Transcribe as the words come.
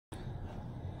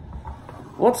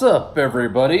What's up,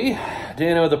 everybody?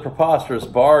 Dano the Preposterous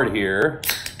Bard here.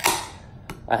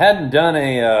 I hadn't done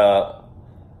a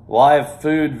live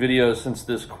food video since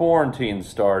this quarantine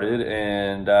started,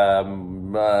 and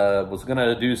was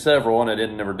gonna do several, and I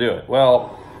didn't ever do it.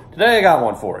 Well, today I got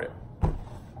one for you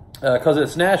because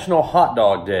it's National Hot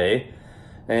Dog Day,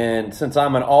 and since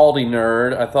I'm an Aldi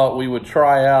nerd, I thought we would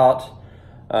try out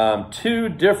two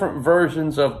different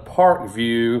versions of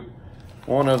Parkview,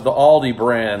 one of the Aldi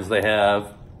brands they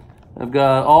have. I've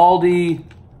got Aldi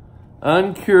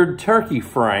uncured turkey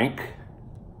frank,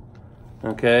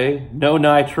 okay, no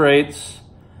nitrates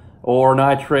or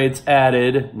nitrates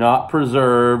added, not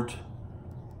preserved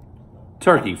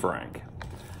turkey frank.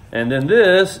 And then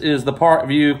this is the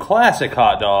Parkview classic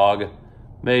hot dog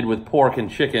made with pork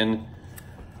and chicken,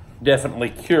 definitely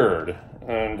cured.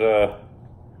 And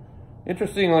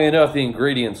interestingly enough, the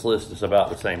ingredients list is about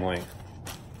the same length.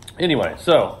 Anyway,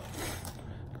 so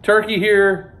turkey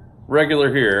here,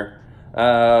 regular here.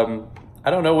 I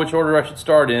don't know which order I should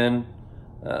start in.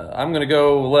 I'm gonna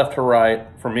go left to right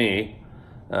for me.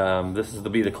 This is to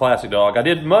be the classic dog. I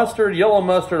did mustard, yellow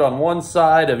mustard on one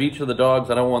side of each of the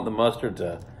dogs. I don't want the mustard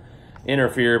to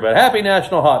interfere, but happy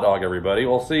National Hot Dog, everybody.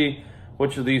 We'll see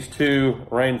which of these two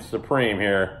reigns supreme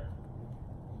here.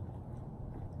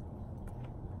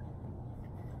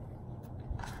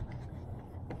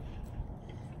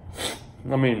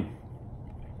 I mean,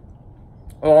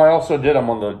 oh, I also did them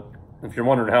on the, if you're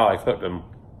wondering how I cooked them,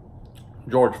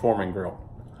 George Foreman grill.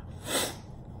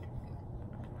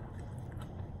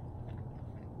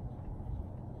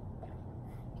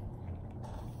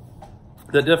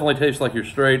 That definitely tastes like your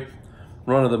straight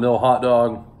run-of-the-mill hot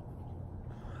dog,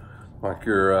 like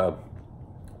your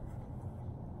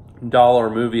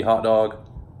dollar movie hot dog.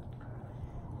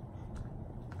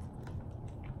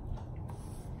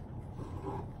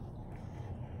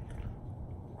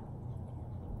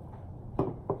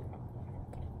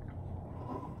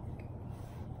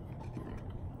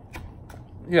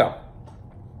 Yeah.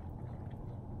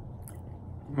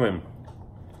 I mean,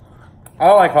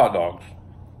 I like hot dogs.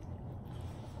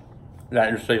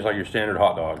 That just tastes like your standard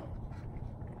hot dog.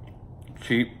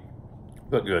 Cheap,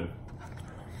 but good.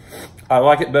 I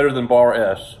like it better than Bar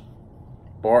S.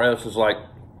 Bar S is like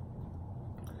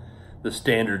the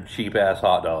standard cheap-ass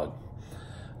hot dog.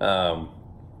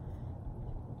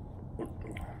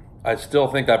 I still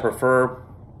think I prefer,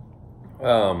 if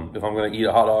I'm going to eat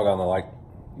a hot dog on the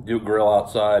do grill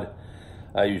outside,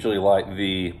 I usually like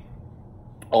the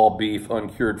all beef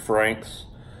uncured franks.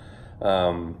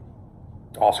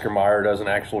 Oscar Mayer does an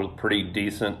actual pretty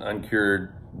decent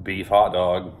uncured beef hot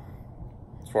dog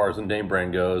as far as the name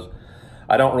brand goes.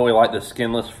 I don't really like the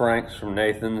skinless franks from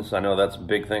Nathan's. I know that's a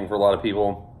big thing for a lot of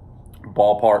people.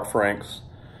 Ballpark franks.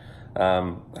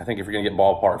 I think if you're gonna get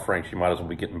ballpark franks, you might as well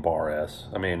be getting Bar S.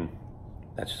 I mean,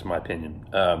 that's just my opinion.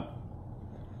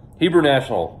 Hebrew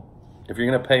National, if you're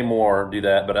going to pay more, do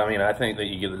that. But I mean, I think that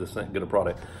you get this good a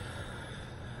product.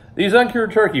 These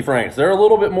uncured turkey franks, they're a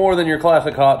little bit more than your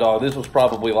classic hot dog. This was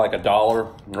probably like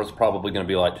 $1, and it's probably going to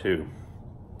be like $2.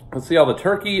 Let's see how the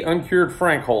turkey uncured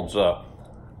frank holds up.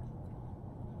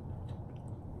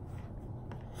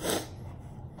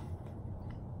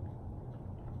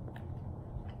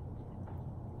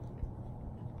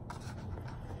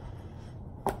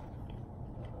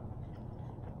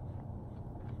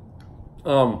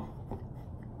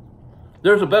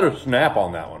 There's a better snap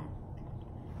on that one.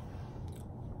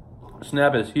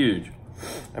 Snap is huge.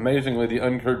 Amazingly, the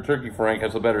uncured turkey frank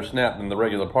has a better snap than the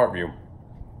regular Parkview.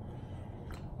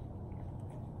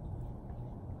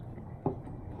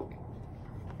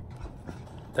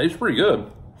 Tastes pretty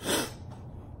good.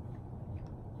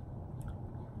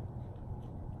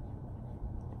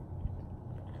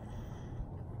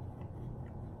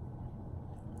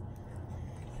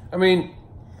 I mean,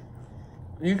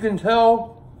 you can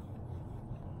tell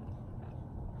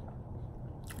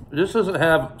this doesn't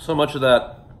have so much of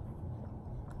that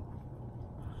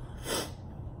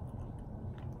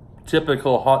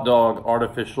typical hot dog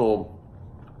artificial,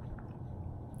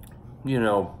 you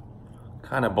know,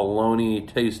 kind of bologna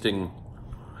tasting.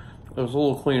 It was a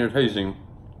little cleaner tasting,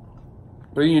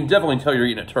 but you can definitely tell you're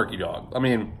eating a turkey dog. I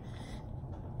mean,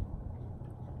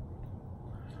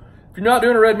 if you're not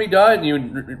doing a red meat diet and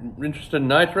you're interested in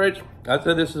nitrates, I'd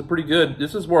say this is pretty good.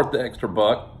 This is worth the extra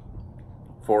buck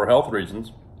for health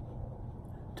reasons.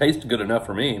 Tastes good enough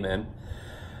for me, man.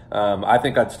 I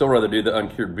think I'd still rather do the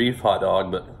uncured beef hot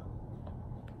dog, but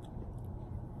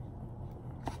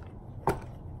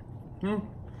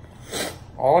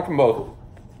I like them both.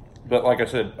 But like I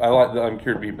said, I like the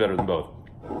uncured beef better than both.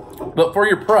 But for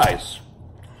your price,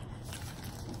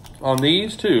 on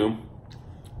these two,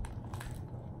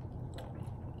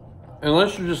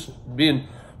 unless you're just being,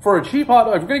 for a cheap hot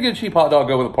dog, if you're going to get a cheap hot dog,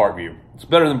 go with a Parkview. It's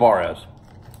better than Bar S.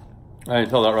 I can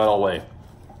tell that right away.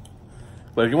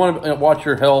 But if you want to watch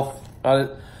your health,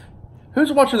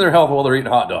 who's watching their health while they're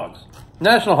eating hot dogs?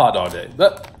 National Hot Dog Day.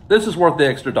 This is worth the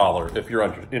extra $1 if you're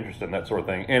interested in that sort of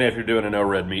thing. And if you're doing a no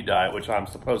red meat diet, which I'm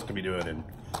supposed to be doing. And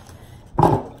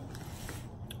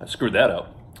I screwed that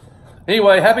up.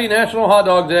 Anyway, happy National Hot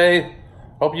Dog Day.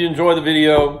 Hope you enjoy the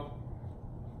video.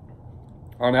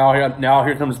 Now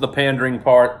here comes the pandering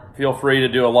part. Feel free to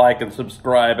do a like and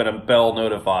subscribe and a bell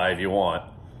notify if you want.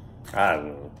 I don't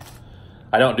know.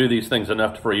 I don't do these things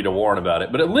enough for you to warn about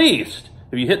it. But at least,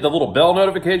 if you hit the little bell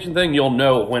notification thing, you'll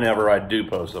know whenever I do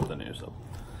post something new. So,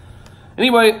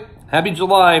 anyway, happy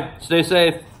July. Stay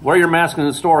safe. Wear your mask in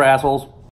the store, assholes.